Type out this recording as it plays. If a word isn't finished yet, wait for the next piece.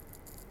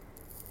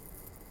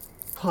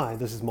Hi,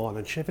 this is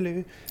Marlon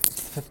Chevalier.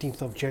 It's the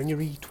 15th of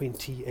January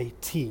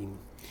 2018.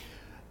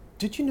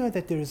 Did you know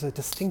that there is a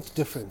distinct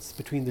difference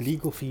between the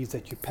legal fees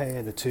that you pay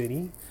an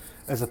attorney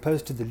as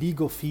opposed to the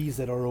legal fees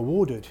that are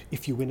awarded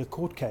if you win a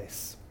court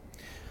case?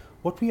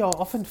 What we are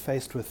often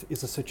faced with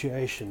is a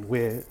situation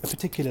where a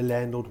particular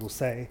landlord will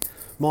say,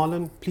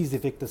 Marlon, please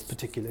evict this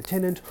particular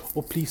tenant,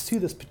 or please sue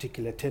this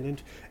particular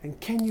tenant, and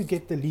can you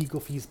get the legal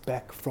fees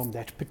back from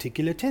that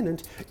particular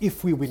tenant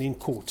if we win in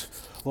court?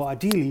 Well,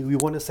 ideally, we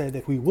want to say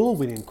that we will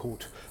win in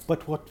court,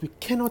 but what we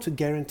cannot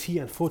guarantee,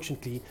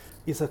 unfortunately,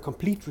 is a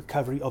complete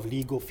recovery of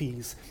legal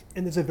fees,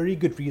 and there's a very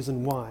good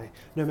reason why,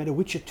 no matter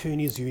which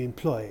attorneys you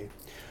employ.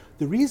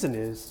 The reason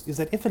is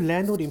that if a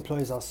landlord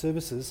employs our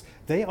services,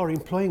 they are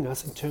employing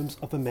us in terms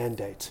of a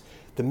mandate.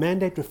 The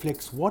mandate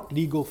reflects what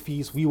legal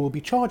fees we will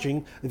be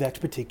charging that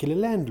particular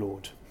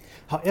landlord.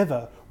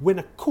 However, when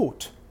a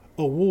court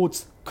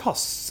awards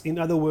costs, in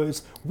other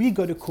words, we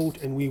go to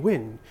court and we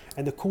win,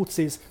 and the court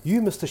says,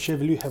 you, Mr.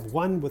 Chevalier, have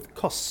won with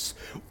costs,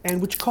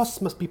 and which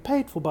costs must be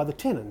paid for by the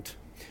tenant.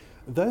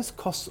 Those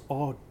costs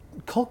are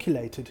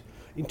calculated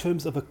in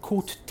terms of a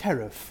court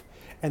tariff.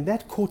 And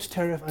that court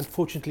tariff,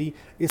 unfortunately,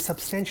 is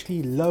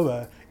substantially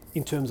lower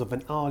in terms of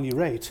an hourly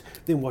rate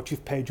than what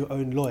you've paid your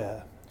own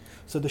lawyer.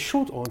 So the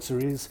short answer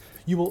is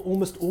you will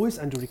almost always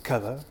under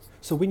recover.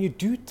 So when you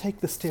do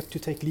take the step to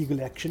take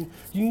legal action,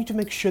 you need to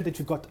make sure that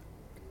you've got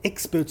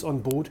experts on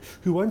board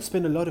who won't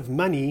spend a lot of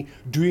money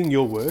doing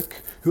your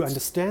work, who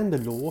understand the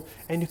law,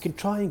 and who can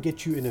try and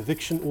get you an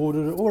eviction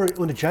order or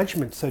on a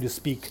judgment, so to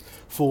speak,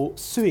 for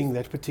suing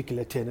that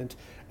particular tenant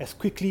as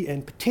quickly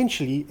and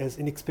potentially as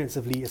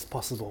inexpensively as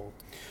possible.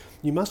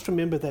 You must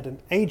remember that an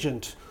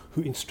agent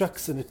who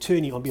instructs an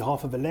attorney on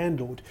behalf of a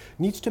landlord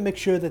needs to make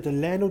sure that the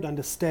landlord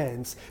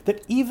understands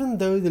that even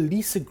though the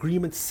lease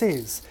agreement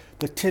says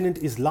the tenant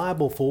is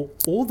liable for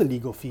all the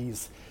legal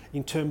fees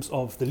in terms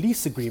of the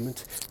lease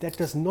agreement, that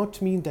does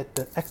not mean that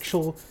the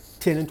actual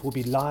tenant will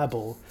be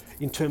liable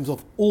in terms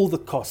of all the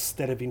costs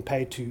that have been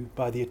paid to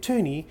by the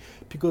attorney,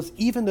 because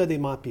even though there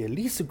might be a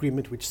lease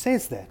agreement which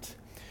says that,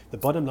 the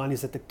bottom line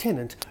is that the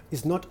tenant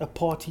is not a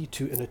party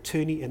to an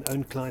attorney and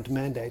own client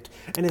mandate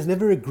and has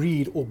never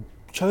agreed or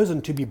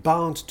chosen to be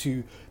bound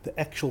to the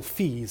actual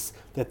fees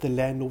that the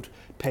landlord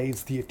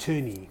pays the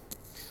attorney.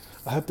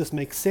 I hope this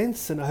makes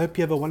sense, and I hope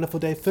you have a wonderful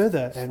day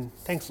further, and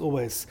thanks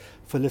always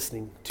for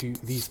listening to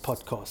these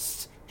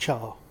podcasts.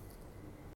 Ciao.